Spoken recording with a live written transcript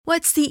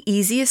What's the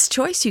easiest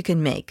choice you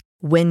can make?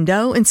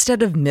 Window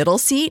instead of middle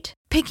seat?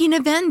 Picking a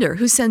vendor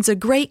who sends a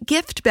great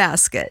gift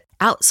basket?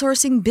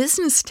 Outsourcing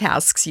business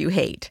tasks you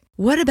hate?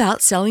 What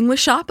about selling with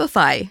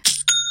Shopify?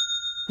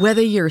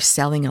 Whether you're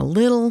selling a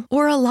little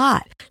or a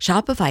lot,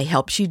 Shopify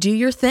helps you do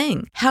your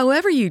thing,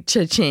 however you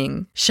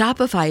cha-ching.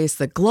 Shopify is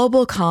the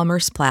global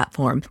commerce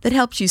platform that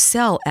helps you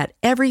sell at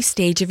every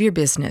stage of your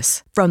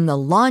business. From the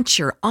launch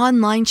your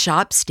online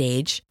shop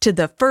stage to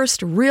the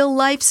first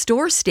real-life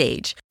store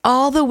stage,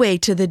 all the way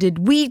to the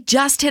did we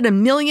just hit a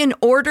million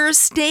orders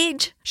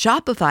stage.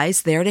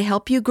 Shopify's there to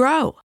help you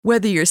grow.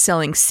 Whether you're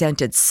selling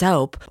scented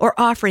soap or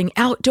offering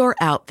outdoor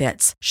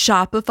outfits,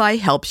 Shopify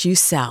helps you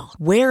sell.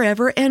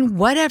 Wherever and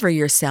whatever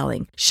you're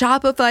selling,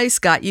 Shopify's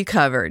got you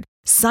covered.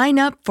 Sign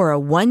up for a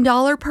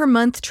 $1 per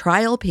month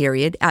trial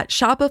period at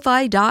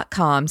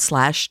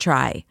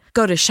shopify.com/try.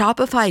 Go to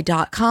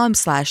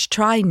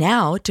shopify.com/try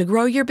now to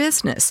grow your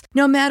business,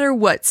 no matter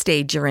what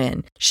stage you're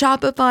in.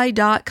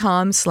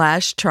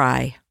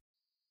 Shopify.com/try.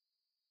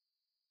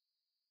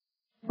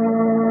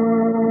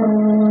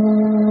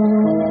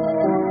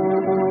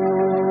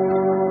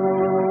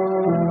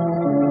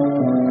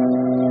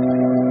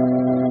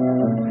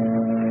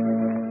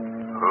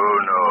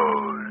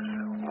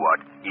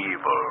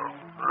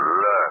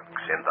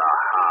 In the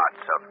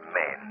hearts of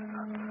men.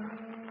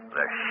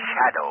 The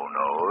shadow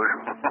knows.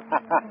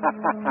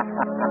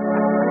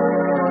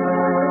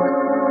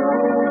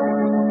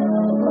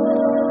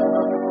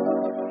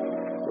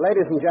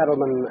 Ladies and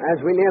gentlemen, as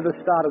we near the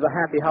start of the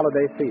happy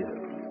holiday season,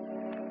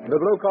 the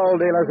Blue Coal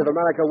Dealers of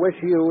America wish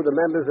you, the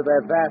members of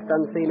their vast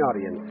unseen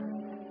audience,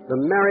 the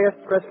merriest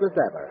Christmas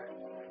ever.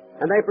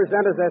 And they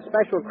present as their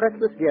special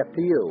Christmas gift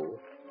to you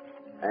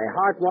a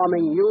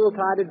heartwarming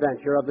Yuletide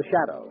adventure of the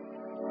Shadow.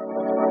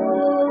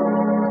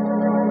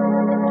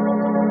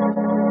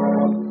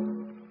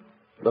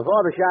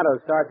 Before the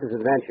Shadow starts his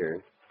adventure,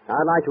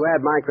 I'd like to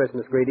add my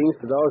Christmas greetings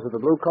to those of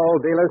the Blue Coal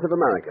Dealers of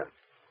America.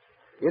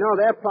 You know,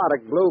 their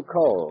product, Blue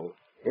Coal,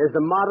 is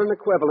the modern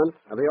equivalent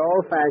of the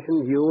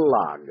old-fashioned Yule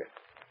log.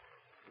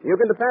 You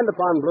can depend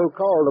upon Blue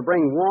Coal to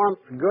bring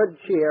warmth, good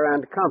cheer,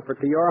 and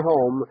comfort to your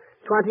home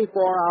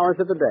 24 hours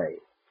of the day.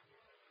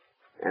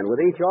 And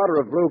with each order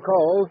of Blue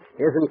Coal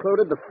is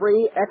included the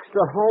free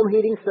extra home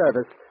heating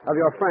service of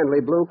your friendly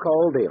Blue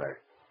Coal dealer.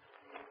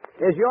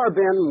 Is your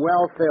bin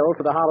well filled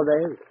for the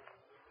holidays?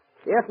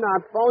 If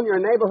not, phone your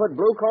neighborhood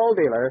Blue Coal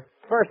dealer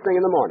first thing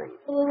in the morning.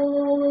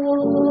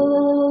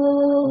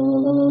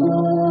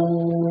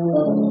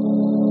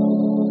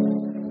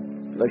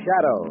 The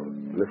Shadow,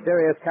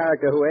 mysterious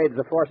character who aids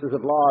the forces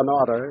of law and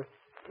order,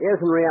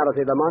 is in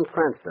reality Lamont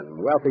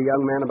Cranston, wealthy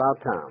young man about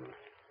town.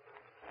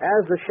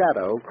 As the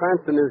Shadow,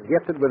 Cranston is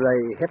gifted with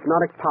a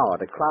hypnotic power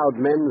to cloud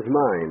men's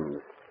minds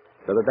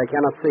so that they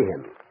cannot see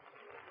him.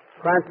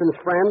 Cranston's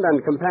friend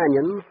and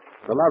companion,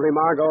 the lovely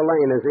Margot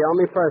Lane, is the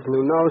only person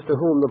who knows to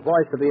whom the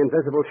voice of the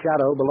invisible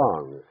Shadow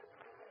belongs.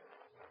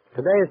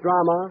 Today's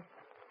drama,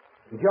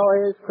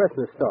 Joey's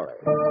Christmas Story.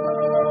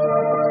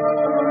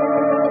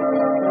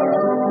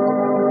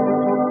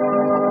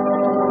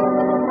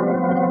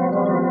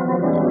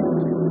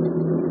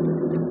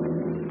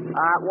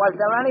 Was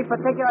there any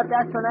particular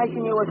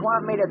destination you was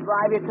wanting me to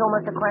drive you to,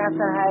 Mr.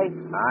 Cranston, hey?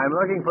 I'm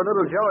looking for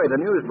little Joey, the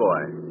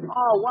newsboy.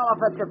 Oh, well,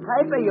 if it's a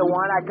paper you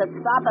want, I could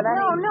stop at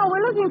any... No,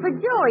 we're looking for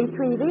Joey,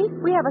 Treevy.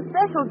 We have a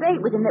special date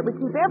with him that we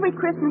keep every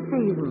Christmas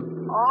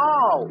season.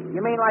 Oh,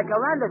 you mean like a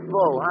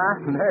rendezvous,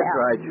 huh? That's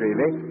right,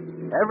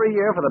 Treevy. Every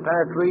year for the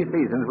past 3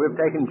 seasons, we've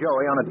taken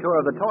Joey on a tour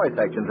of the toy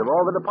sections of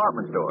all the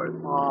department stores.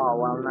 Oh,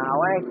 well, now,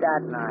 ain't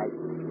that nice?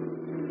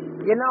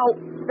 You know,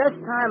 this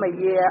time of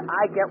year,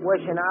 I get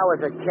wishing I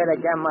was a kid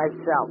again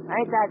myself.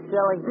 Ain't that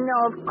silly?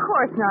 No, of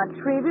course not,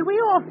 Treevy. We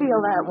all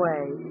feel that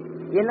way.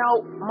 You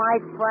know, my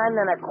friend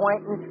and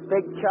acquaintance,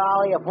 Big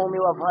Charlie, of whom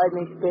you have heard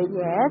me speak?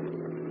 Yes?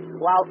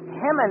 Well,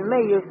 him and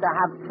me used to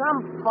have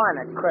some fun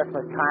at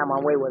Christmas time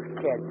when we was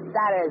kids.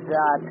 That is,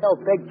 till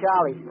Big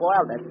Charlie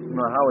spoiled it.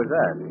 Well, how was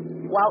that?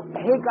 Well,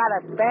 he got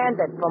us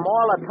banded from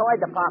all the toy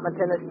departments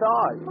in the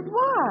stores. But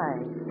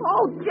why?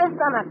 Oh, just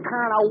on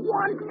account of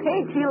one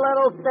pinchy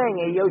little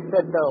thing he used to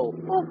do.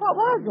 Well, what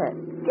was it?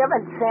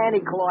 Giving Santa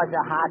Claus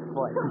a hot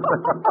foot.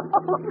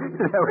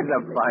 That was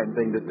a fine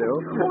thing to do.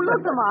 Oh,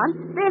 look,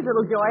 Lamont. There's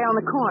little Joey on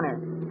the corner.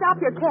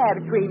 Stop your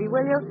cab, Treevy,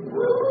 will you?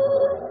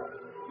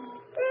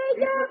 Hey,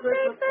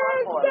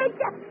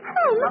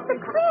 Mr.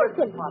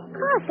 Cranston.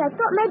 Gosh, I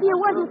thought maybe you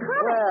wasn't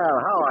coming. Well,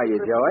 how are you,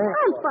 Joey?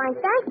 I'm fine,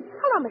 thanks.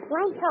 Hello, Miss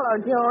Lane. Hello,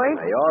 Joey.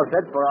 Are you all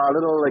set for our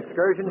little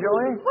excursion,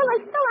 Joey? Well, I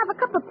still have a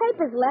couple of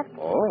papers left.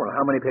 Oh, well,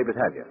 how many papers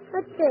have you?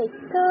 Let's see.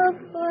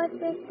 2, 4,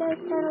 6, 8,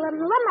 10, 11.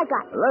 11 I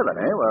got.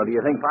 11, eh? Well, do you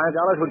think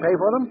 $5 would pay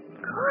for them?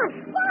 Gosh,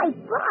 $5.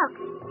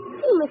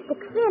 Gee, Mr.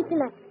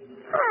 Cranston,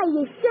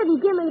 you shouldn't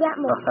give me that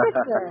much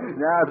picture.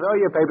 Now, throw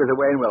your papers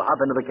away and we'll hop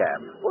into the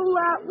cab. Well,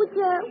 would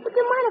you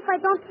mind if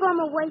I don't throw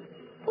them away?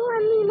 Well,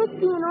 I mean,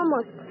 it's being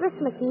almost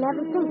Christmas and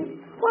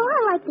everything. Well,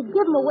 I like to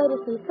give them away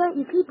to some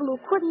certain people who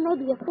couldn't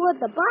maybe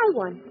afford to buy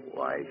one.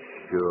 Why,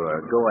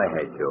 sure. Go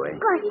ahead, Joey.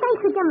 Gosh,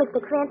 thanks again,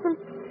 Mr. Cranston.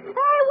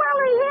 Hey,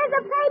 Willie, here's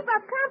a paper.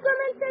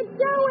 Compliment to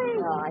Joey.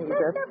 he's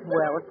a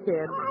swell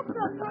kid.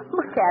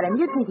 Look at him.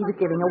 You'd think he was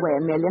giving away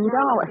 $1 million.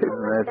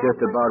 That's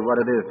just about what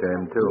it is to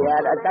him, too.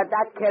 Yeah,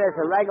 that kid is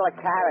a regular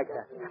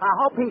character. I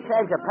hope he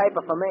saves a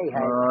paper for me,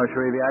 hey? Oh,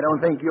 Shrevey, I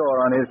don't think you're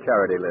on his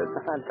charity list.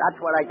 That's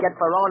what I get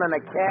for owning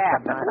a cab.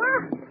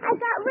 I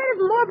got rid of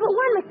them all but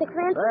one, Mr.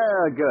 Cranston.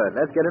 Well, good.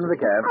 Let's get into the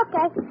cab.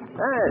 Okay.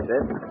 That's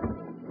it.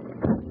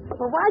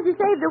 Well, why'd you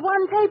save the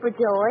one paper,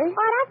 Joey?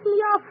 Oh, that's my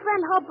old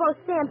friend Hobo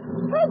Sam.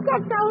 He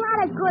gets a lot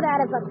of good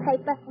out of a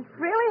paper.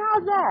 Really?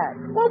 How's that?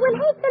 Well, when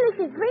he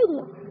finishes reading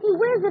it, he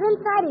wears it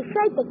inside his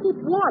shirt to keep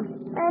warm.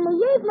 And the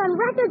evening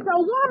record's the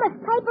warmest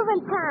paper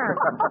in town.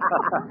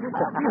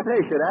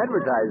 They should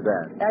advertise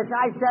that. As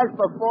I says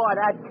before,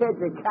 that kid's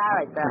a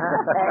character,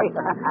 huh? Hey?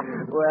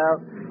 Well,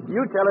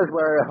 you tell us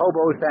where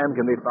Hobo Sam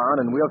can be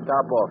found, and we'll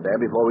stop off there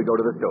before we go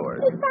to the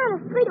stores. He's down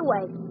the street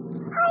away.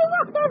 Hey,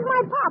 look, there's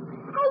my pop.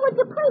 Hey, would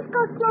you please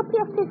go slow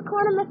past this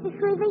corner, Mr.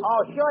 Shrevey?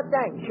 Oh, sure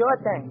thing, sure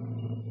thing.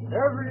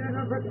 Every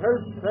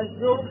invitation, thank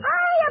you.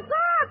 Hiya,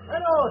 Pop!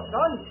 Hello,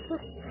 son.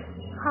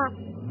 Pop,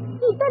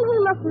 he didn't he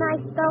look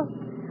nice, though?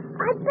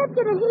 I bet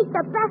you that he's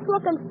the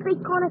best-looking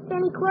street corner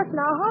Santa Claus in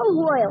the whole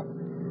world.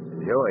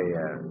 Joey,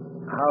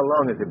 how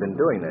long has he been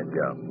doing that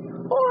job?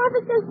 Oh,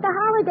 ever since the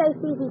holiday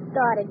season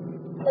started.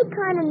 He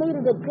kind of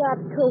needed a job,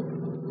 too.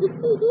 You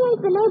see, he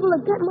ain't been able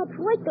to get much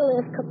work the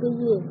last couple of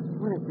years.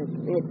 Well,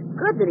 it's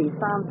good that he's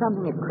found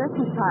something at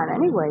Christmas time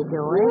anyway,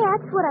 Joey. Yeah,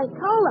 that's what I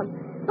told him.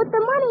 But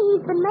the money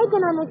he's been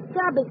making on this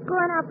job is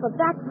going out for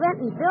back rent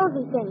and bills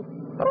and things.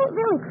 It ain't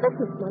really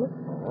Christmas money.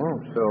 Oh,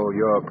 so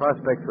your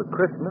prospects for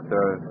Christmas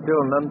are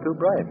still none too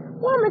bright.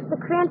 Well, Mr.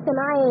 Cranston,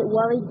 I ain't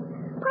worried.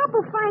 Pop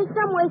will find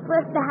some way for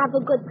us to have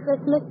a good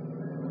Christmas.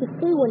 You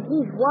see, when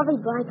he's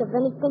worried like of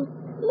anything,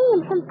 me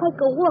and him take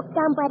a walk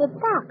down by the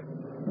dock.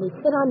 We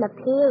sit on the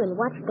pier and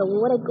watch the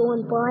water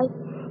going by.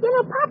 You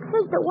know, Pop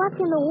says that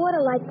watching the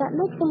water like that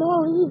makes him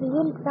all easy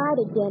inside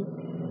again.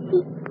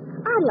 See,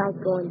 I like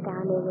going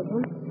down there with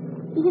him.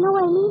 You know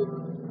what I mean?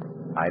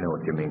 I know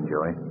what you mean,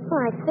 Joey.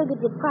 Well, I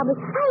figured you'd probably...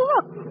 Hey,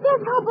 look!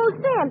 There's Hobo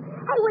Sam.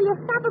 Hey, will you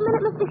stop a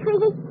minute, Mr.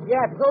 Shrevey?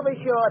 Yeah, to be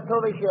sure, to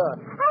be sure.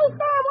 Hey,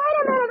 Sam, wait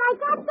a minute. I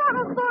got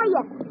something for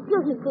you.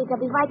 Excuse me, please. I'll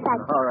be right back.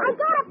 All right. I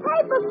got a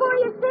paper for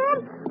you, Sam.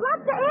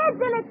 Lots of ads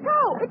in it,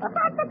 too. It's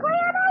practically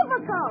an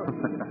overcoat.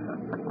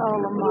 Oh,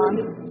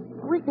 Lamont.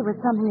 I wish there was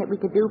something that we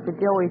could do for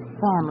Joey's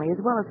family as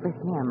well as for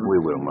him. We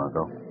will,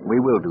 Margot. We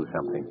will do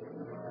something.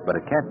 But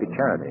it can't be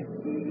charity.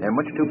 They're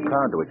much too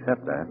proud to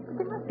accept that.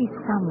 There must be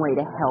some way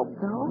to help,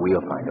 though.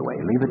 We'll find a way.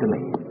 Leave it to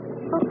me.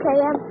 Okay,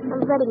 I'm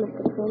ready,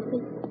 Mr.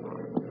 Cranston.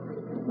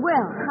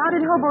 Well, how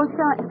did Hobo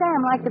Sam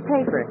like the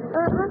paper?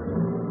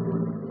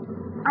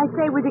 I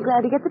say, was he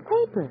glad to get the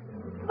paper?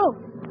 Oh.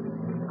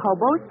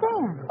 Hobo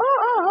Sam.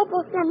 Oh,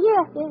 Hobo Sam,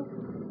 yeah.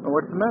 Well,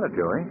 what's the matter,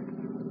 Joey?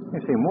 You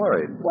seem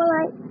worried. Well,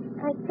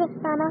 I just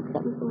found out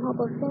something from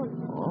Hobo Sam.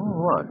 Oh,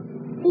 what?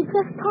 He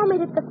just told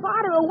me that the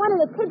father of one of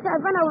the kids I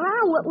run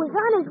around with was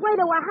on his way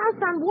to a house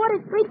on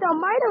Water Street to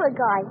murder a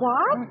guy.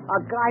 What? A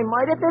guy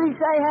murdered, did he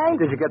say, hey?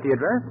 Did you get the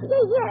address?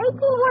 Yeah, 18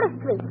 Water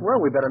Street.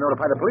 Well, we better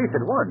notify the police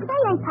at once.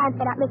 They ain't time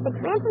for that, Mr.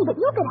 Cranston, but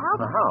you could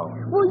help. How?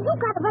 Well, you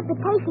got a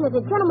reputation as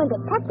a gentleman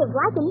detective,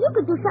 like, and you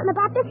could do something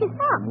about this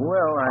yourself.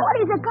 Well, Oh,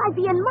 there's a guy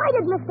being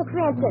murdered, Mr.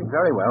 Cranston.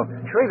 Very well.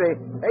 Shrevey,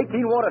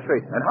 18 Water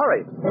Street, and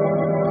hurry.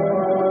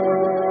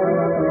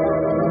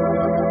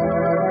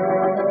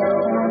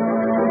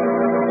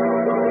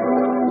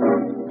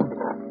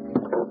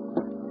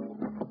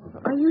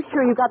 Are you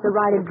sure you got the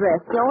right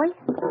address, Joey?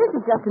 This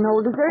is just an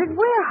old deserted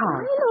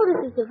warehouse. I know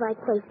this is the right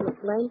place, Miss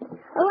Lane.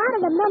 A lot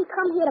of the men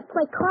come here to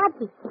play cards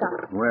and stuff.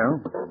 Well,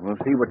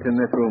 we'll see what's in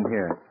this room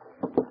here.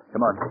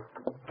 Come on.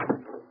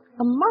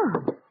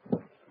 Lamont,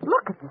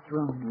 look at this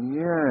room.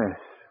 Yes.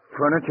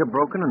 Furniture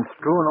broken and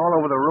strewn all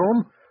over the room.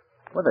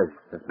 Well, there's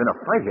been a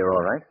fight here,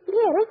 all right.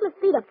 Yeah, this must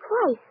be the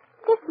place.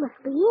 This must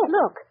be it.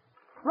 Look,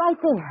 right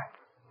there.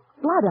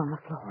 Blood on the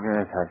floor.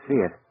 Yes, I see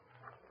it.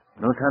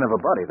 No sign of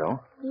a body, though.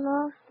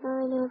 No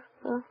sign of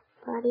a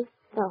body.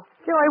 No.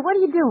 Joey, what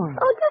are you doing?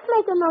 Oh, just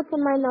making notes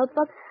in my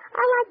notebook.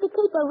 I like to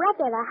keep a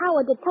record of how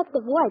a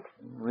detective works.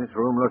 This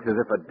room looks as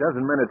if a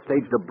dozen men had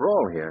staged a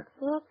brawl here.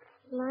 Looks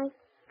like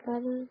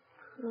dozen.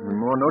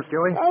 More notes,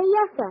 Joey?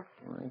 Yes, sir.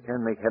 I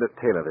can't make head or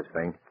tail of this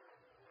thing.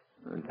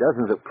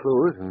 Dozens of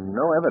clues and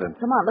no evidence.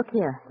 Come on, look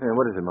here.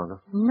 What is it, Margot?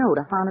 Note,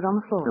 I found it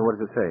on the floor. What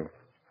does it say?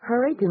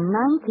 Hurry to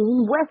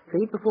 19 West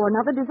Street before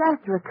another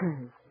disaster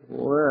occurs.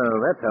 Well,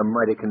 that's a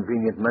mighty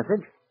convenient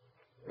message.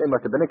 They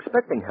must have been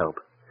expecting help.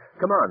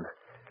 Come on.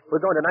 We're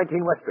going to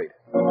 19 West Street.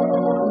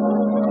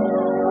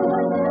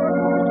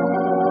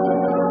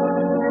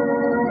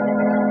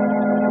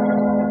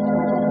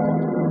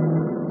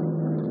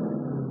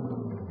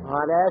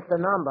 Oh, there's the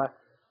number.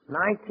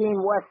 19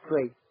 West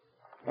Street.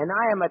 And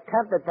I am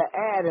attempted to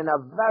add in a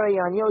very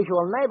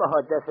unusual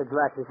neighborhood this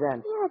address is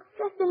in. Yeah, it's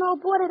just an old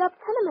boarded-up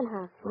tenement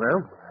house. Well,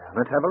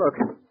 let's have a look.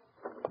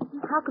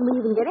 How can we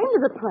even get into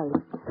the place?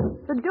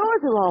 The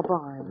doors are all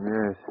barred.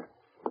 Yes.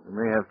 We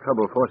may have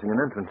trouble forcing an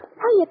entrance.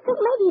 Oh, you think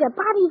maybe the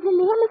body's in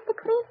there, Mr.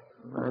 Chris?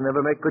 I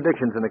never make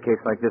predictions in a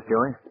case like this,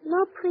 Joey.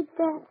 No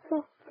predictions.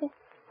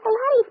 Well,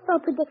 how do baseball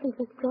predictions,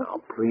 Mr. Cranston.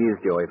 Oh, please,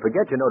 Joey,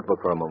 forget your notebook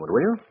for a moment,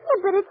 will you? Yeah,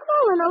 but it's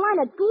all in a line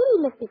of duty,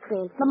 Mr.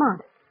 Cranston.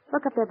 Lamont,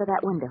 look up there by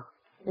that window.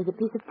 There's a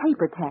piece of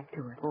paper tacked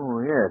to it. Oh,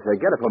 yes.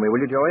 Get it for me,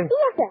 will you, Joey?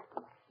 Yes, sir.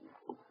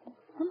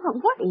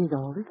 Lamont, what is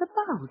all this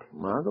about?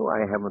 Margot,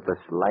 I haven't the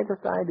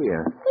slightest idea.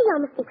 Here you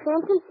are, Mr.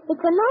 Cranston.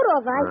 It's a note,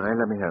 all right. All right,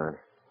 let me have it.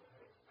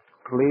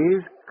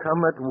 Please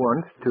come at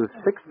once to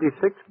 66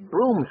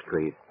 Broome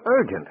Street.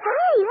 Urgent.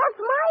 Hey, that's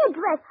my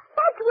address.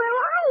 That's where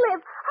I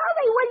live.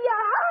 Hurry, will you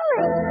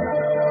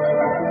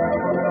hurry?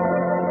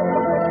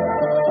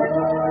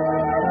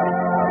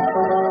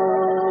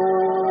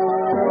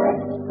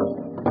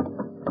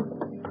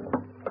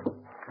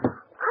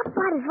 Our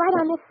spot is right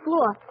on this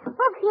floor.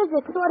 Up here's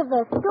a sort of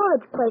a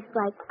storage place,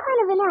 like kind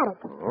of an attic.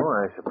 Oh,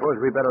 I suppose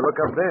we better look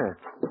up there.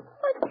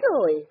 But,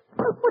 Joey,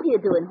 what are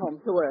you doing home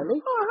so early?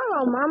 Oh,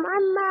 hello, Mom.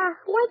 I'm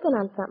working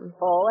on something.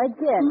 Oh, I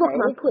guess, Look,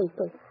 Mom, please,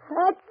 please.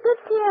 This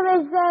here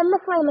is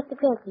Miss Lane, Mr.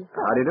 Cranston.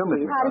 How do you do,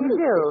 Mrs. How do you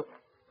do?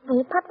 Are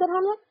you Pop get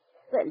home yet?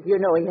 Well, you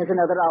know he has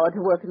another hour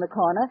to work in the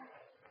corner.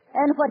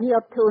 And what are you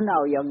up to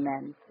now, young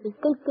man? He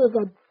thinks there's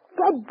a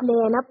dead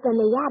man up in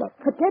the attic.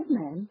 A dead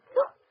man?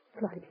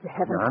 Glory to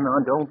heaven. No,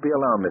 don't be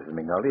alarmed, Mrs.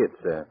 McNulty.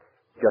 It's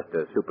just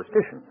a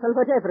superstition. Well,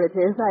 whatever it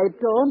is, I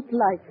don't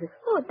like it.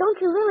 Oh, don't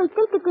you really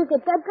think that there's a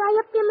dead guy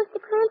up there, Mr.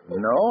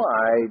 Cranston? No,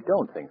 I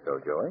don't think so,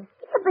 Joey.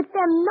 Yeah, but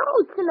them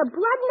notes and the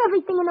blood and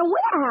everything in the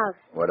warehouse.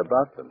 What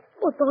about them?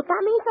 Well, don't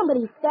that mean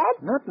somebody's dead?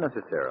 Not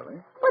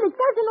necessarily. But it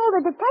does in all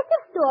the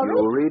detective stories.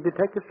 You read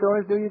detective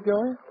stories, do you,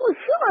 Joey? Well,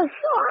 sure.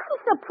 I'm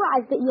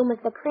surprised at you,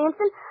 Mr.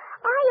 Cranston.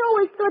 I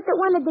always thought that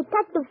when a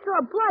detective saw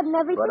blood and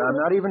everything... But I'm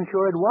not even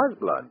sure it was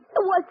blood.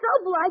 It was so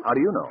blood. How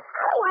do you know?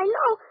 How do I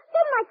know?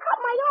 Didn't I cut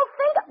my own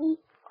finger?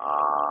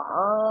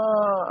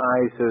 I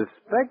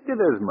suspected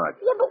as much.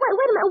 Yeah, but wait a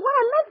minute. What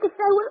I meant to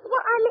say was...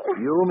 Well, I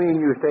mean... You mean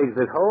you staged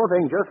this whole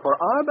thing just for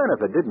our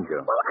benefit, didn't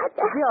you? Well,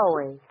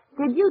 Joey,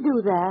 did you do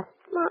that?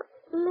 Well,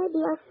 maybe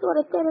I sort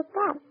of did at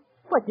that.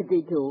 What did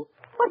he do?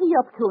 What are you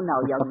up to now,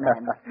 young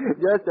man?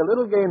 Just a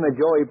little game that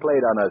Joey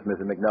played on us,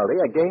 Mrs.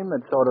 McNulty. A game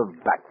that sort of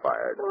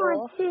backfired.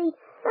 Oh, gee.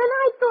 And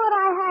I thought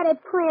I had it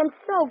planned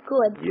so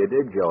good. You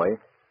did, Joey.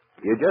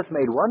 You just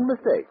made one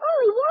mistake.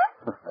 Only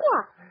what?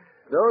 What?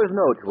 Those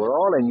notes were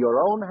all in your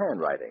own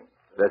handwriting.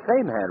 The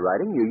same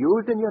handwriting you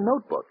used in your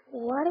notebook.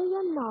 What do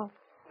you know?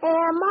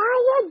 Am I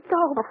a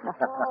dope?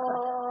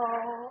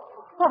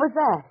 What was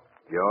that?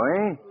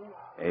 Joey,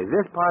 is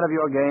this part of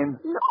your game?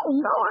 No,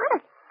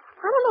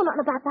 I don't know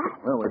nothing about that.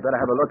 Well, we better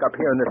have a look up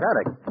here in this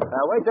attic.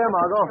 Wait there,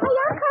 Margot. Hey,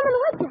 I'm coming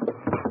with you.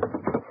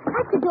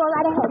 That's the door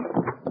right ahead.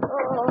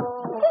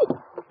 Gee,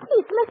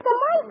 it's Mr.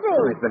 Murphy.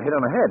 Oh, he's been hit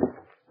on the head.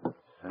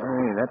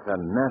 Hey, that's a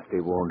nasty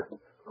wound.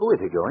 Who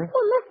is he, Joey?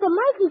 Well, Mr.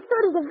 Murphy's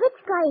sort of the rich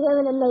guy here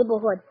in the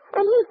neighborhood.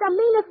 And he's the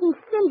meanest and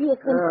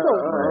stingiest in two.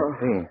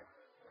 I see.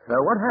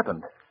 What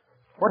happened?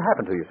 What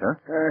happened to you, sir?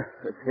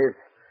 It's hit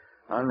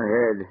on the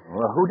head.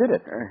 Well, who did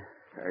it?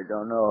 I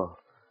don't know.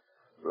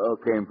 Blow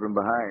came from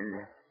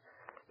behind.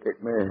 Hit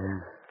me,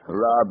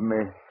 robbed me.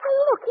 Hey,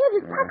 look,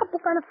 here's his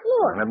pocketbook on the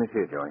floor. Let me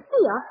see it, Joey.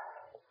 Here you are.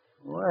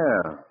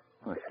 Well,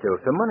 there's still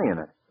some money in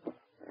it.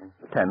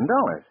 $10.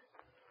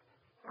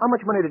 How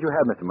much money did you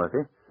have, Mr.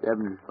 Murphy?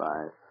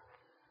 $75.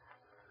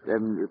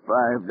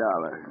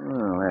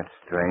 Oh, that's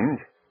strange.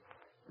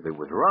 If it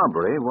was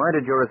robbery, why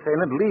did your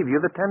assailant leave you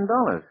the $10?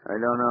 I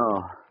don't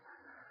know.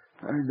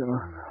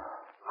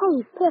 Hey,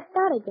 he's pissed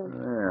out again.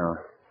 Well,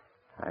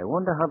 I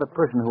wonder how the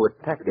person who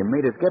attacked him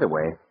made his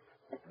getaway.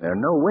 There are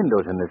no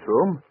windows in this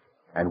room,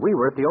 and we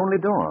were at the only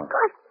door.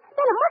 Gosh,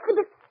 then it must have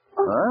been...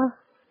 Oh, Huh?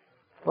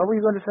 What were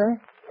you going to say?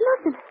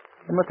 nothing.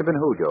 It must have been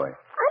who, Joey?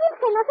 I didn't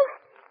say nothing.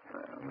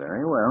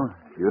 Very well.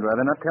 If you'd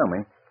rather not tell me,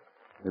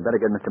 we'd better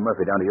get Mr.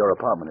 Murphy down to your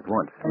apartment at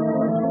once.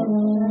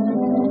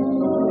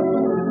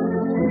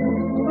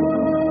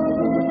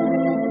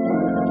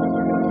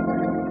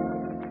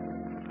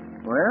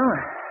 Well,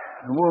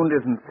 the wound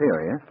isn't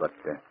serious, but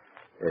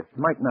it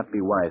might not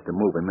be wise to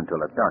move him until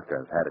a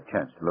doctor has had a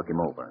chance to look him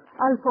over.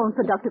 I'll phone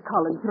for Dr.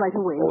 Collins right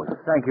away. Oh,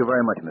 thank you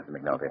very much, Mr.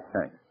 McNulty.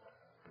 Thanks.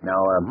 Now,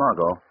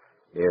 Margot,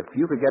 if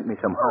you could get me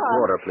some hot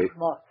water, please.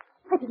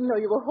 I didn't know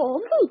you were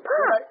home. Hey,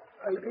 Pop.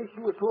 I guess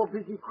you were so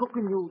busy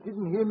cooking you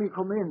didn't hear me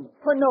come in.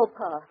 For no,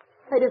 Pa.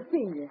 I'd have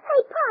seen you.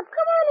 Hey, Pop,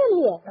 come on in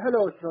here.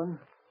 Hello, son.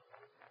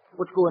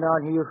 What's going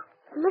on here?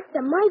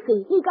 Mr.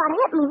 Murphy, he got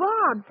hit and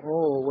robbed.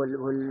 Oh, well,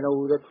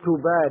 no, that's too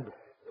bad.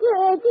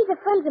 Yeah, these are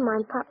friends of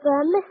mine, Pop.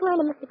 Miss Lane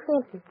and Mr.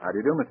 Cranston. How do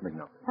you do, Miss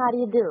McNulty? How do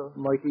you do?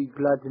 Mighty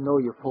glad to know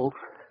you folks.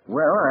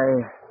 Well,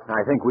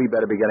 I think we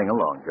better be getting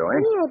along, Joey.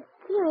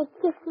 Yeah, I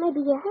guess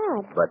maybe you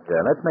had. But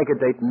let's make a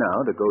date now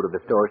to go to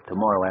the stores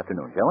tomorrow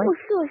afternoon, shall we?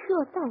 Oh,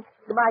 sure, thanks.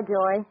 Goodbye,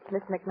 Joey.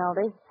 Miss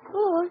McNulty.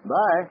 Oh,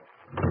 Bye.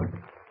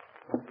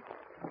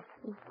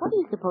 What do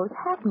you suppose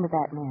happened to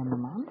that man,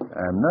 Lamont?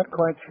 I'm not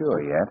quite sure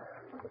yet.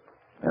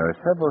 There are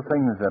several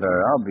things that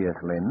are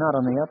obviously not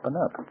on the up and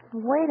up.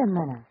 Wait a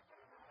minute.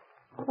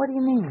 What do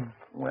you mean?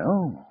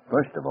 Well,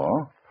 first of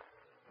all,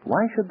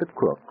 why should the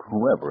crook,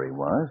 whoever he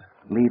was,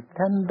 leave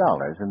 $10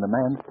 in the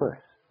man's purse?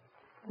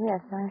 Yes,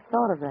 I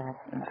thought of that.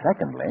 And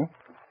secondly,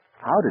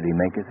 How did he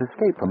make his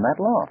escape from that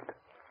loft?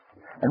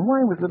 And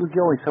why was little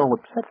Joey so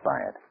upset by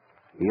it?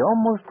 He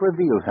almost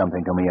revealed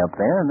something to me up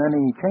there, and then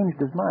he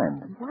changed his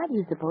mind. Why do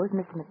you suppose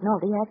Mr.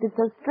 McNulty acted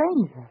so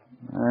strangely?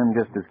 I'm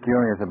just as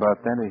curious about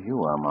that as you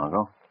are,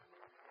 Margot.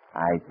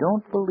 I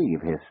don't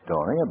believe his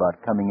story about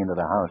coming into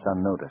the house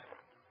unnoticed.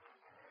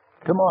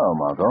 Tomorrow,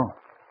 Margot,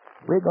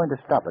 we're going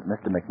to stop at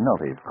Mr.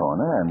 McNulty's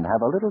corner and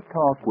have a little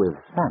talk with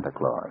Santa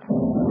Claus.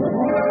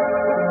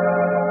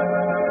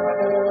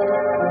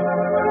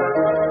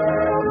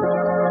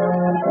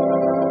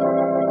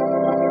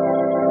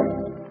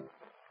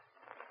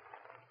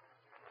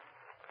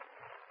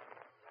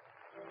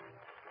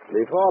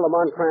 Before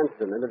Lamont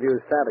Cranston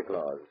interviews Santa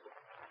Claus,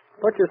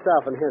 put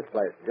yourself in his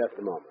place for just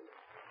a moment.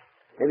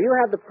 If you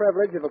had the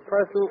privilege of a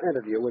personal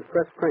interview with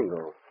Kris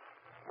Kringle,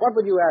 what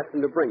would you ask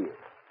him to bring you?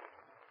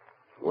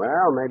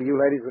 Well, maybe you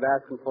ladies would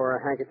ask him for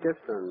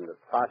handkerchiefs, and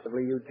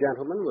possibly you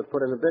gentlemen would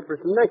put in a bid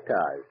for some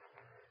neckties.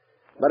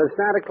 But if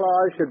Santa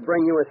Claus should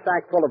bring you a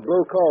sack full of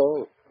blue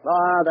coal,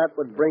 that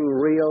would bring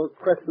real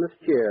Christmas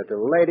cheer to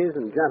ladies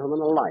and gentlemen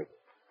alike.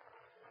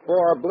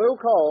 For blue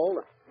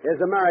coal is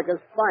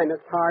America's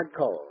finest hard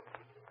coal.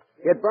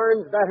 It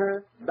burns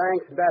better,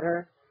 banks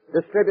better,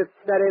 distributes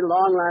steady,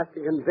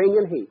 long-lasting,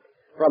 convenient heat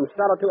from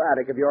cellar to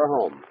attic of your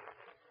home.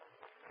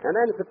 And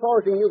then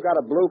supposing you got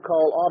a blue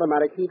coal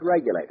automatic heat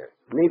regulator,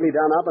 neatly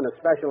done up in a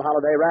special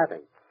holiday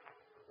wrapping,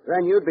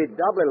 then you'd be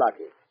doubly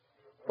lucky,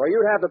 for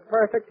you'd have the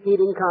perfect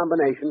heating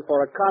combination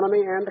for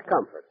economy and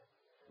comfort.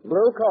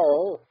 Blue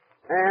coal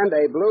and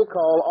a blue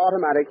coal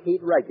automatic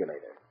heat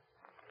regulator.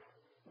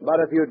 But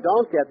if you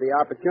don't get the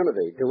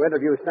opportunity to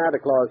interview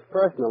Santa Claus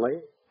personally,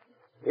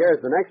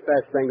 here's the next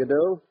best thing to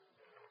do.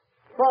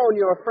 Phone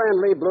your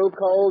friendly blue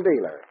coal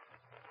dealer.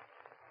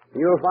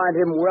 You'll find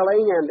him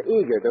willing and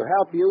eager to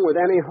help you with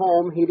any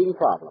home heating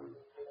problem.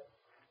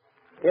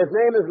 His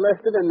name is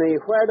listed in the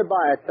Where to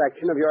Buy It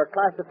section of your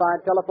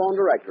classified telephone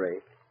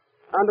directory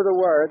under the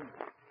words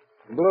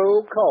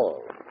Blue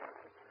Coal.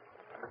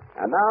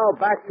 And now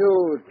back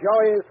to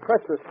Joey's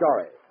Christmas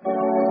story.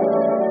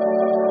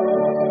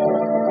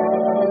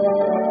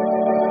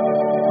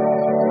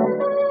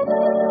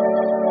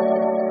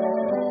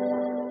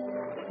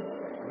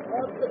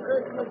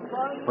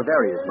 Well,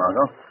 there he is,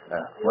 Margot.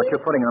 What you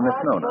putting on the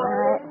snow now?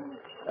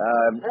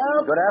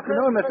 Good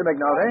afternoon, Mr.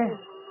 McNulty.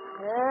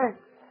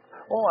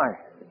 Oh,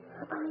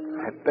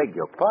 I beg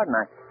your pardon.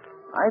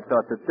 I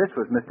thought that this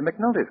was Mr.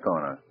 McNulty's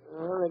corner.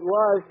 Well, it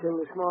was till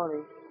this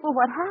morning. Well,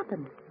 what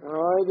happened?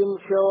 Oh, he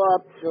didn't show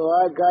up, so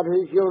I got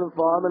his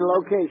uniform and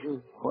location.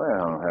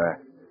 Well,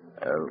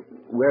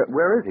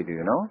 where is he, do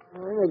you know?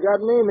 Well, they got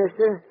me,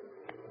 mister.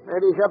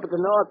 Maybe he's up at the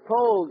North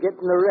Pole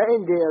getting the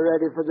reindeer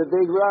ready for the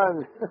big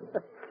run.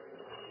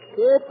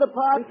 Get the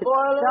pot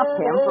boiling.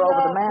 Stuff him for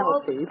over the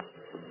mantelpiece.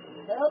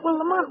 Well,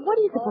 Lamont, what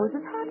do you suppose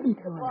has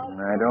happened to him?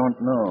 I don't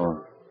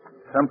know.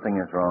 Something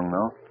is wrong,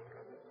 though.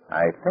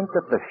 I think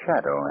that the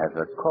Shadow has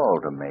a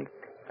call to make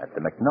at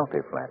the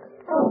McNulty flat.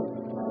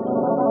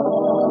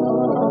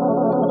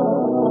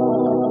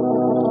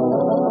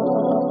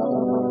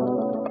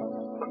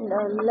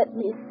 Now, let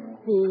me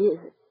see.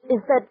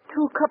 Is that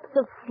 2 cups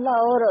of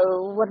flour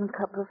or 1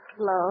 cup of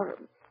flour?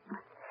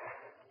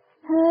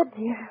 Oh,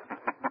 dear.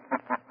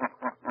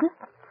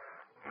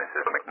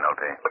 Mrs.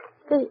 McNulty.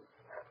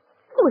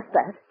 Who is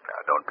that? Now,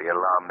 don't be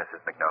alarmed,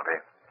 Mrs. McNulty.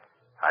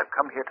 I've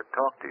come here to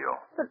talk to you.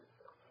 But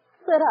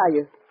where are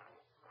you?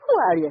 Who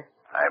are you?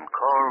 I'm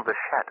called the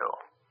Shadow.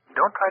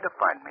 Don't try to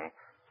find me.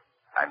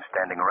 I'm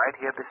standing right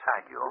here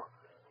beside you.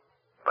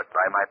 But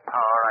by my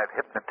power, I've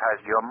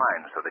hypnotized your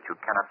mind so that you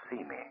cannot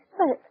see me.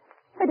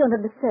 I don't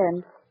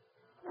understand.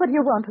 What do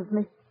you want of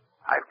me?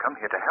 I've come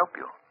here to help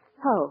you.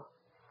 How?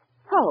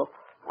 How?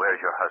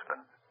 Where's your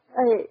husband?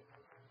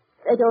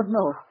 I don't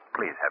know.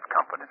 Please have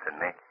confidence in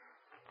me.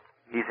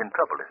 He's in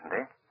trouble, isn't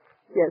he?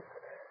 Yes.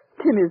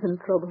 Tim is in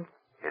trouble.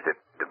 Is it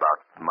about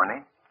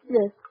money?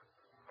 Yes.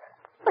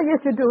 Oh,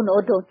 yes, you do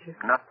know, don't you?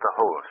 Not the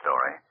whole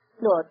story.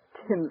 No,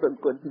 Tim's a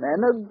good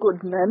man,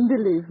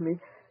 believe me.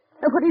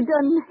 And what he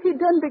done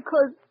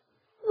because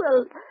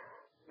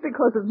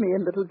of me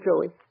and little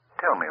Joey.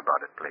 Tell me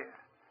about it, please.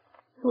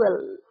 Well,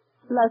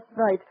 last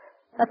night,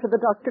 after the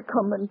doctor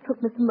come and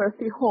took Miss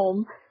Murphy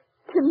home,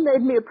 Tim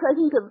made me a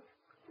present of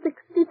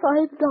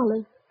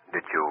 $65.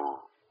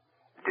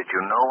 Did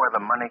you know where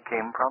the money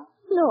came from?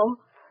 No.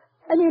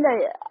 I mean,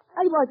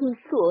 I wasn't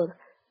sure.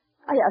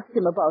 I asked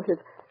him about it.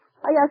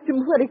 I asked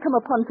him where he come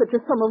upon such a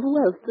sum of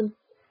wealth, and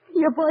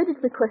he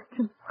avoided the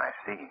question. I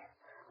see.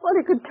 All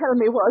he could tell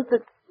me was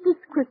that this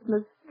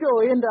Christmas,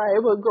 Joey and I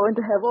were going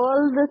to have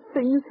all the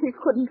things he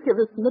couldn't give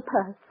us in the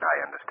past.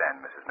 I understand,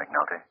 Mrs.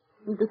 McNulty.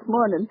 And this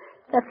morning,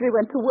 after he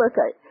went to work,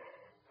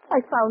 I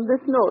found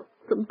this note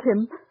from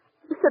Tim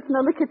sitting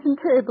on the kitchen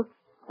table.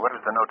 What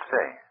does the note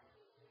say?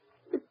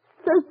 It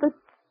says that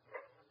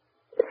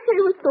he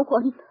was the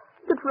one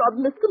that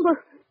robbed Mr.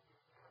 Murphy.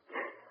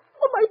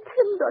 Oh, my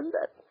Tim done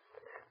that.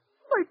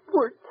 My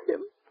poor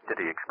Tim. Did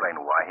he explain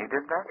why he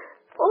did that?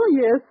 Oh,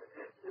 yes.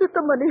 That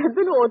the money had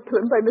been owed to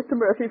him by Mr.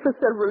 Murphy for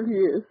several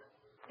years.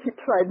 He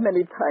tried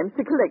many times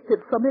to collect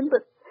it from him,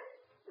 but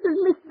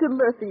Mr.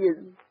 Murphy is,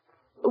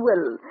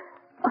 well,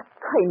 a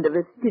kind of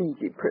a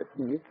stingy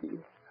person, you see.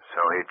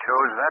 So he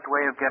chose that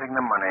way of getting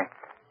the money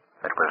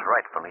that was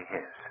rightfully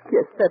his.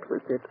 Yes, that was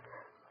it.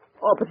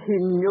 Oh, but he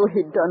knew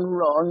he'd done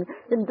wrong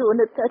in doing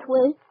it that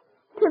way.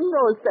 Tim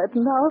knows that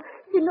now.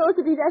 He knows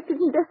that he'd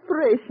acted in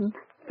desperation,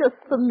 just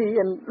for me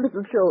and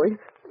little Joey.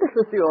 That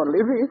was the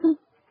only reason.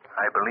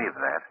 I believe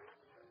that.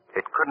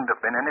 It couldn't have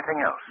been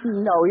anything else.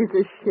 Now he's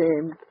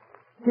ashamed.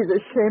 He's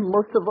ashamed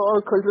most of all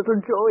because little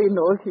Joey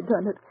knows he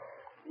done it.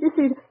 You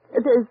see,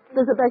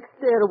 there's a back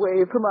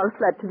stairway from our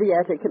flat to the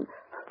attic, and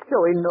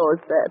Joey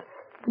knows that.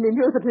 And he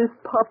knew that his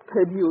pop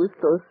had used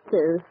those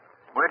stairs.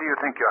 Where do you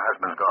think your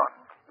husband's gone?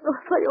 Oh,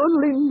 if I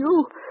only knew.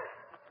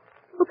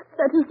 But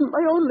that isn't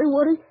my only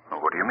worry.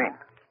 Well, what do you mean?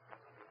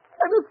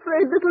 I'm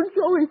afraid little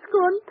Joey's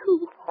gone,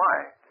 too. Why?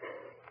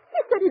 He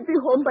said he'd be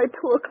home by 2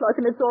 o'clock,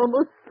 and it's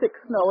almost 6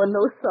 now, and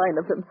no sign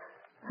of him.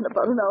 And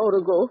about an hour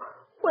ago,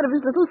 one of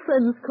his little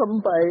friends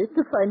come by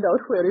to find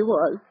out where he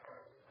was.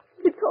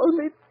 He told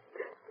me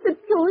that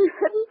Joey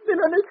hadn't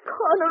been on his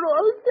corner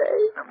all day.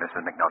 Now,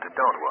 Mrs. McNulty,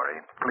 don't worry.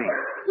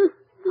 Please.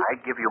 I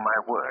give you my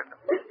word.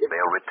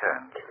 They'll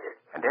return.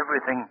 And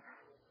everything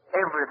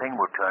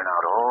will turn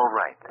out all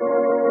right.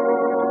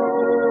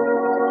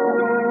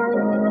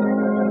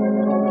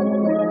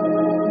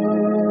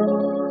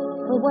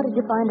 Well, what did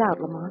you find out,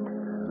 Lamont?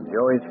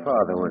 Joey's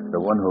father was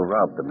the one who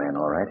robbed the man,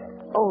 all right.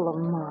 Oh,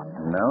 Lamont.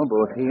 Now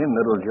both he and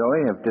little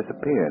Joey have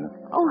disappeared.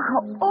 Oh,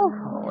 how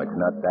awful. Oh, it's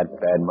not that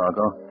bad,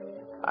 Margot.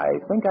 I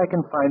think I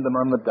can find them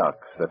on the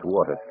docks at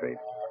Water Street.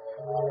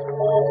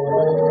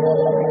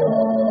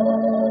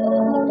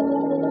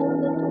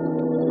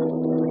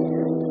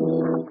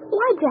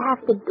 Why'd you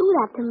have to do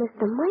that to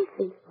Mr.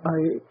 Murphy?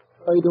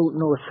 I don't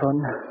know, son.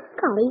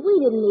 Golly, we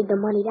didn't need the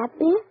money that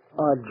bad.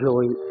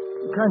 Joey,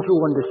 can't you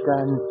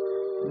understand?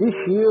 This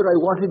year I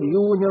wanted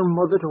you and your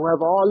mother to have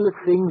all the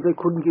things I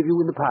couldn't give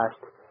you in the past.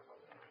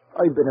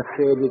 I've been a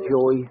failure,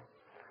 Joey.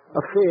 A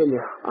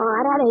failure. Oh,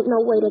 that ain't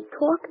no way to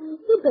talk.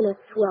 You've been a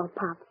swell,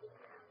 Pop.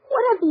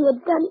 Whatever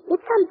you've done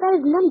better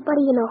than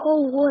anybody in the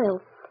whole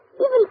world.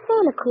 Even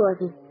Santa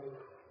Claus.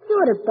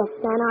 You're the best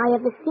Santa I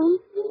ever seen.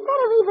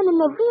 Better even than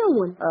the real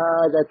one.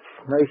 That's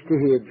nice to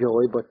hear,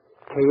 Joey, but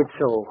say it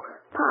so.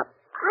 Pop,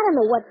 I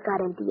don't know what got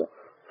into you.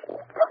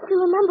 Don't you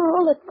remember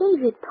all the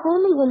things you told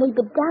me when we'd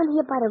been down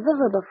here by the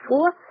river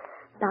before?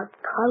 About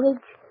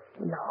courage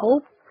and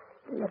hope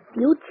and the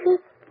future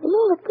and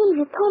all the things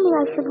you told me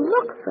I should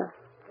look for.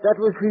 That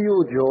was for you,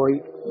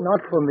 Joey, not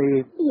for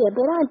me. Yeah,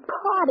 but I'm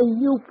part of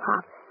you,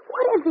 Pop.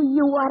 Whatever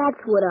you are,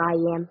 that's what I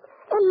am.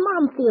 And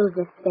Mom feels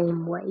the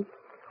same way.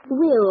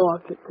 We're all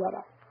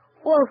together.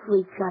 All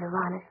for each other,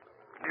 honest.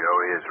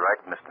 Joey is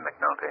right, Mr.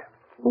 McNulty.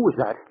 Who was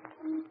that?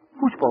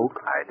 Who spoke?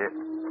 I did.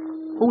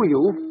 Who are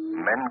you?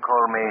 Men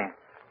call me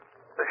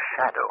the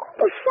Shadow.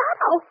 The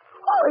Shadow?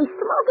 Holy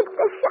smoke, it's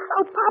the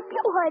Shadow, Pop.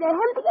 You heard of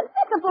him, the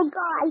invisible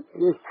guy.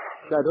 Yes,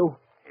 Shadow.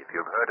 If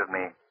you've heard of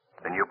me,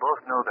 then you both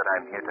know that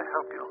I'm here to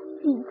help you.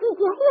 Did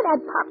you hear that,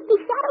 Pop? The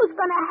Shadow's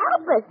gonna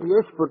help us.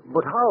 Yes,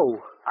 but how?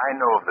 I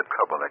know of the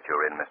trouble that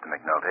you're in, Mr.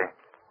 McNulty.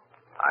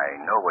 I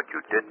know what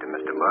you did to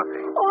Mr.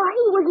 Murphy. Oh,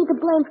 he wasn't to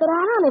blame for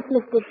that, honest,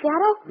 Mr.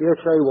 Shadow. Yes,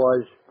 I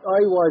was.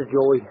 I was,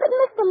 Joey. But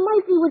Mr.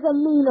 Murphy was a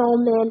mean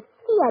old man.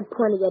 He had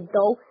plenty of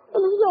dough,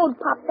 and he owed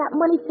Pop that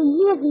money for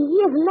years and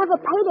years and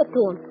never paid it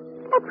to him.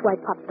 That's why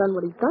Pop done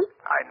what he's done.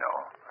 I know.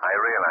 I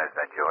realize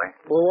that, Joey.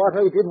 Well, what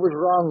I did was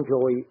wrong,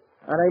 Joey,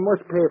 and I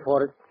must pay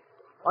for it.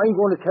 I'm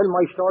going to tell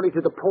my story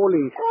to the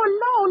police. Oh,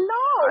 no.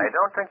 I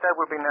don't think that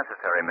will be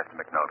necessary, Mr.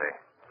 McNulty.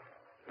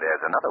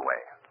 There's another way,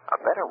 a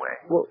better way.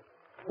 Well,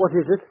 what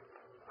is it?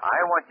 I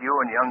want you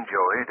and young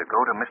Joey to go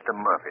to Mr.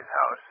 Murphy's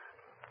house.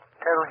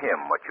 Tell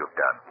him what you've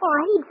done. Oh,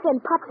 he'd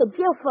send Pop to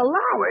jail for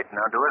life. Wait,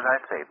 now do as I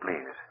say,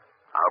 please.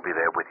 I'll be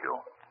there with you.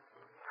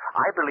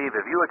 I believe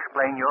if you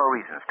explain your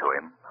reasons to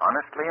him,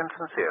 honestly and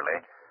sincerely,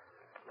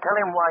 tell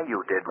him why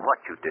you did what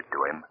you did to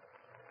him,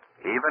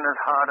 even as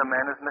hard a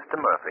man as Mr.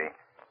 Murphy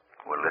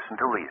will listen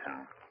to reason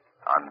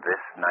on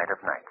this night of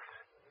nights,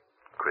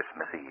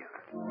 Christmas Eve.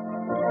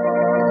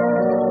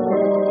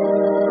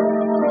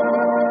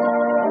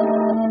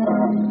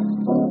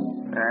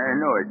 I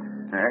know it.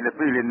 I had a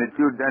feeling that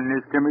you'd done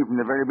this to me from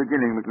the very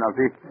beginning,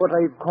 McNulty. But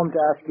I've come to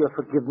ask your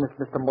forgiveness,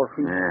 Mr.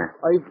 Murphy. Yeah.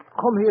 I've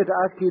come here to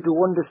ask you to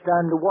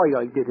understand why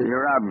I did it. You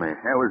robbed me.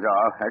 That was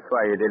all. That's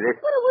why you did it.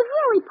 But it was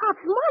really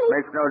Pop's money.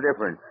 Makes no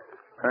difference.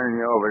 Turn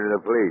you over to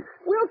the police.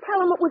 We'll tell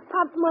him it was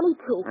Pop's money,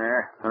 too.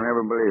 Yeah, I'll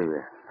never believe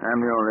you.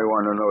 I'm the only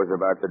one who knows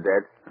about the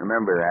debt.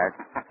 Remember that.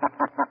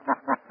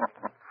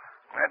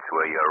 That's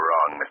where you're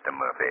wrong, Mr.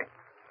 Murphy.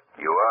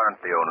 You aren't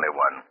the only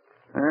one.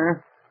 Huh?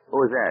 Who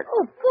was that?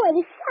 Oh, boy,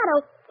 the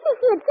Shadow. He's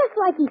here just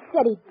like he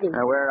said he'd be.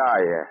 Now, where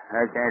are you?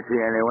 I can't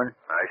see anyone.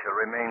 I shall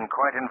remain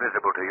quite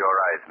invisible to your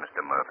eyes,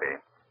 Mr. Murphy.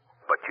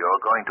 But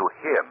you're going to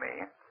hear me,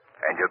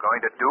 and you're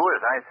going to do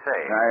as I say.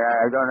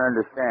 I don't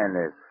understand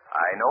this.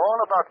 I know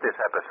all about this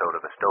episode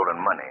of the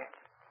stolen money,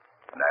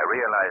 and I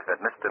realize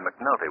that Mr.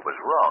 McNulty was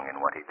wrong in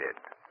what he did.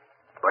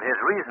 But his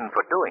reason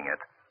for doing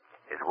it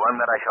is one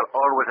that I shall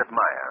always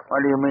admire.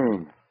 What do you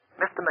mean?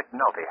 Mr.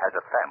 McNulty has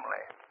a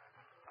family.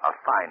 A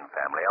fine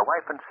family, a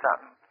wife and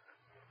son.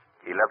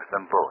 He loves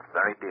them both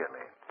very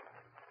dearly.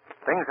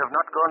 Things have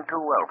not gone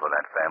too well for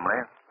that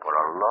family for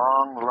a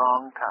long,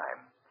 long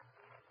time.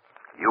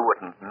 You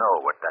wouldn't know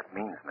what that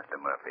means, Mr.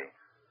 Murphy.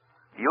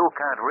 You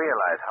can't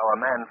realize how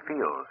a man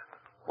feels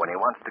when he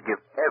wants to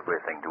give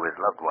everything to his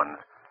loved ones,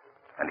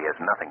 and he has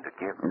nothing to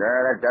give. No,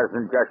 that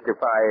doesn't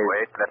justify...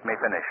 Wait, let me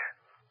finish.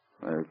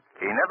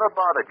 He never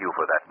bothered you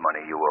for that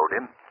money you owed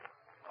him,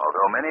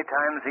 although many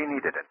times he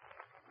needed it.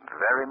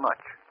 Very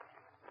much.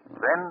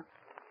 Then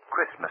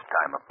Christmas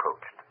time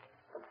approached.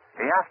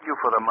 He asked you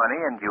for the money,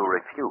 and you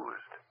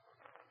refused.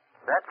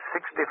 That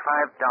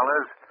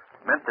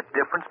 $65 meant the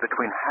difference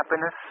between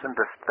happiness and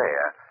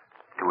despair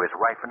to his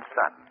wife and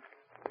son.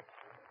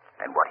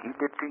 And what he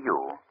did to you,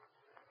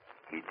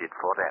 he did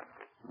for them.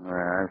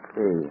 I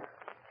see.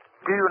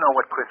 Do you know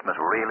what Christmas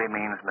really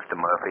means, Mr.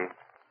 Murphy?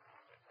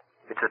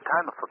 It's a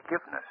time of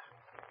forgiveness,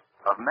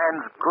 of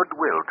man's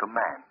goodwill to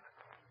man.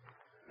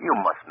 You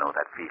must know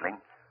that feeling.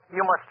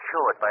 You must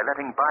show it by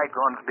letting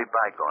bygones be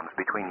bygones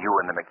between you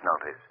and the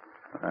McNultys.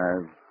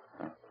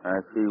 I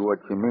see what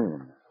you mean.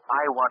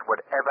 I want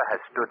whatever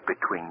has stood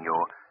between you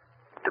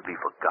to be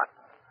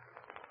forgotten.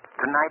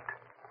 Tonight,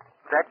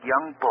 that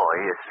young boy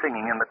is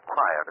singing in the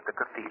choir at the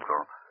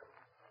cathedral.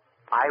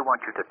 I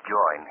want you to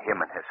join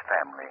him and his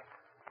family.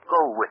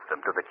 Go with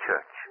them to the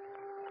church.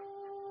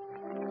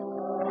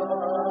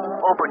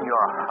 Open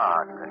your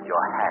heart and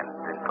your hand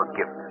in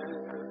forgiveness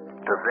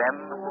to them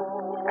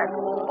and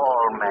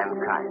all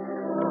mankind.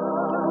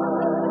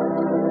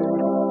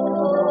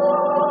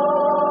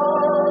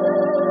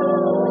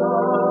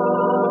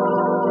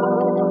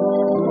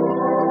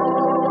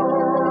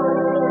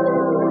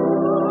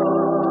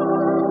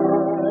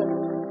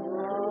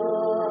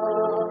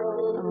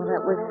 Oh,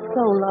 that was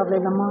so lovely,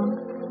 Lamont.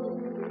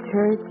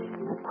 Church,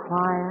 the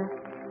choir,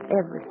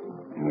 everything.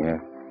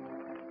 Yes,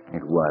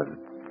 it was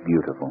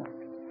beautiful.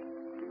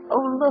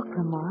 Oh, look,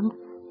 Lamont.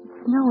 It's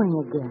snowing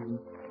again.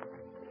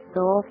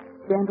 Soft,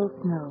 gentle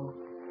snow,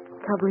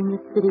 covering the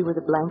city with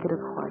a blanket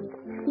of white.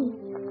 See,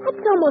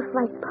 that's almost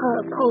like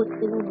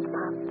poetry, isn't it,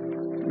 Pop?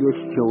 Yes,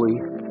 Joey.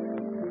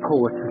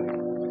 Poetry.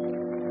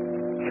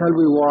 Shall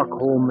we walk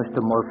home,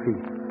 Mr. Murphy?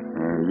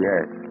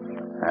 Yes,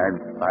 I'd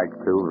like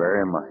to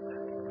very much.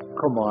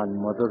 Come on,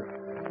 Mother.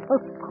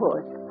 Of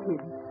course,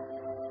 kid.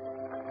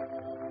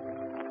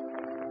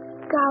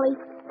 Golly,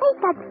 ain't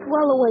that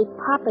swell the way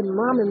Pop and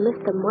Mom and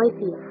Mr.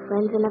 Murphy are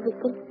friends and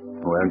everything?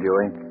 Well,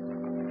 Joey,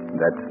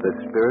 that's the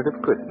spirit of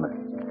Christmas.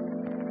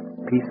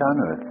 Peace on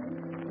earth,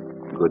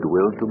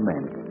 goodwill to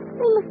men.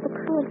 Hey, Mr.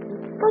 Clancy,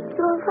 but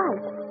you're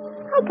right.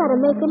 I gotta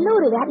make a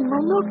note of that in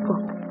my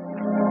notebook.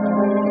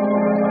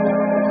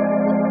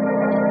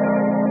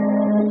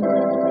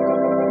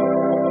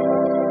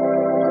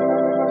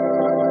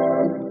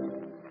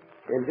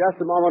 In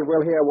just a moment,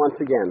 we'll hear once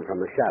again from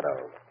the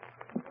shadow.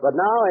 But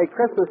now, a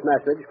Christmas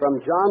message from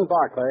John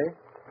Barclay,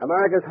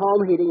 America's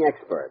home heating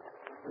expert.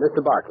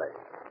 Mr. Barclay.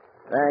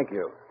 Thank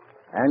you.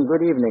 And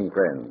good evening,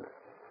 friends.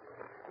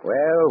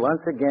 Well,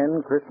 once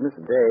again, Christmas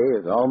Day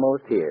is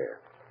almost here.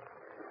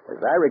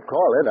 As I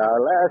recall it, our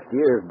last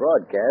year's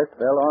broadcast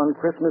fell on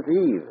Christmas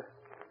Eve.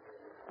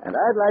 And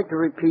I'd like to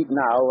repeat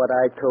now what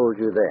I told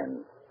you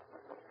then.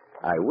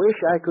 I wish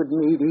I could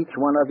meet each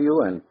one of you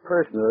and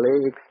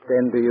personally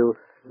extend to you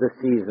the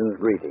season's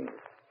greetings.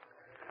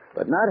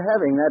 But not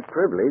having that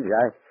privilege,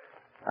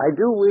 I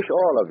do wish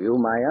all of you,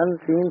 my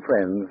unseen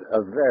friends,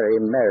 a very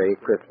Merry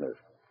Christmas.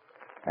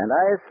 And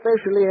I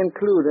especially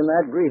include in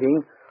that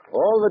greeting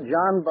all the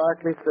John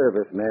Barclay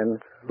servicemen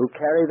who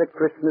carry the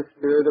Christmas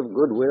spirit of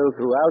goodwill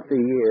throughout the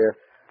year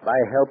by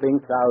helping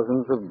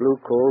thousands of blue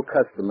coal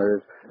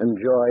customers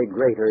enjoy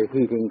greater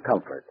heating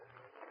comfort.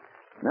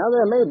 Now,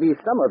 there may be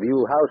some of you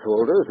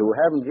householders who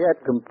haven't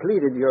yet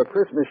completed your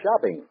Christmas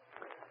shopping.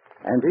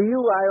 And to you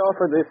I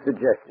offer this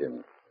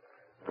suggestion.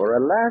 For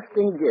a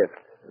lasting gift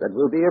that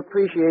will be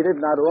appreciated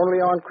not only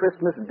on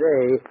Christmas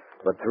Day,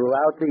 but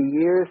throughout the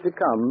years to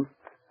come,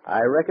 I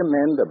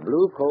recommend a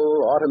Blue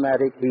Coal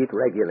automatic heat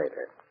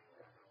regulator.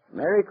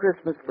 Merry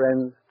Christmas,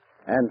 friends,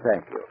 and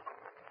thank you.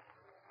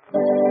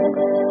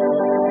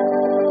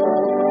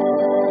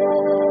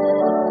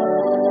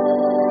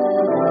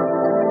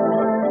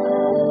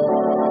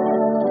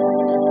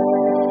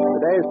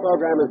 Today's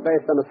program is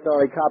based on a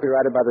story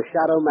copyrighted by the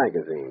Shadow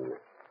magazine.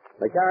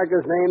 The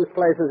characters' names,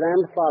 places,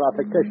 and plot are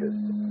fictitious.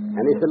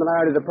 Any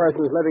similarity to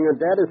persons living or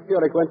dead is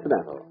purely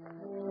coincidental.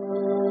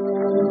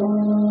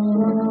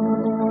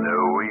 The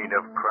weed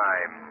of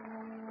crime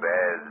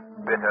bears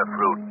bitter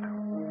fruit.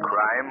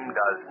 Crime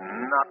does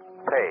not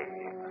pay.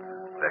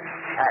 The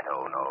shadow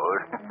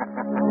knows.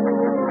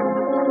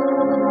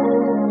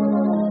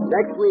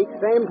 Next week,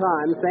 same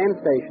time, same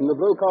station, the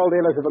Blue Coal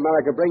Dealers of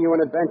America bring you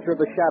an adventure of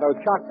the shadow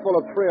chock full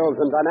of thrills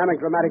and dynamic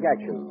dramatic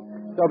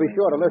action. So be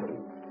sure to listen.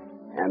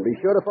 And be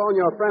sure to phone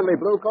your friendly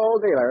Blue Coal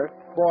dealer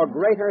for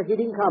greater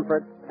heating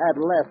comfort at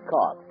less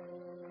cost.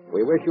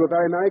 We wish you a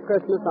very Merry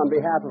Christmas on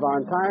behalf of our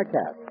entire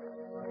cast.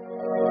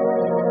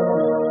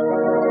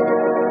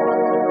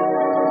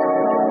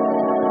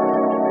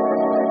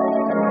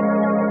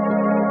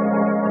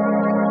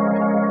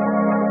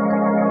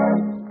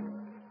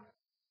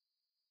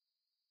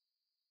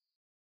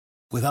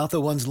 Without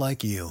the ones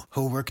like you,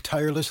 who work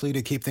tirelessly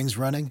to keep things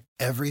running,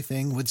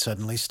 everything would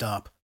suddenly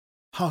stop.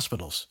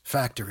 Hospitals,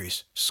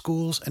 factories,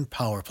 schools, and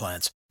power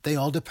plants, they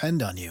all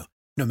depend on you.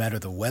 No matter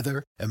the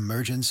weather,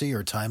 emergency,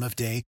 or time of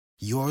day,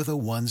 you're the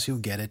ones who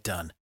get it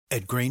done.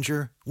 At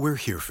Grainger, we're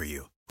here for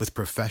you with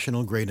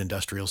professional-grade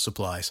industrial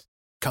supplies.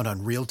 Count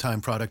on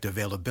real-time product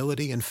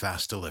availability and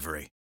fast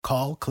delivery.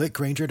 Call, click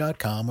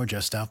Grainger.com, or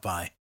just stop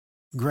by.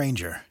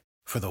 Grainger,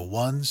 for the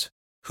ones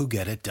who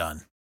get it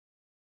done.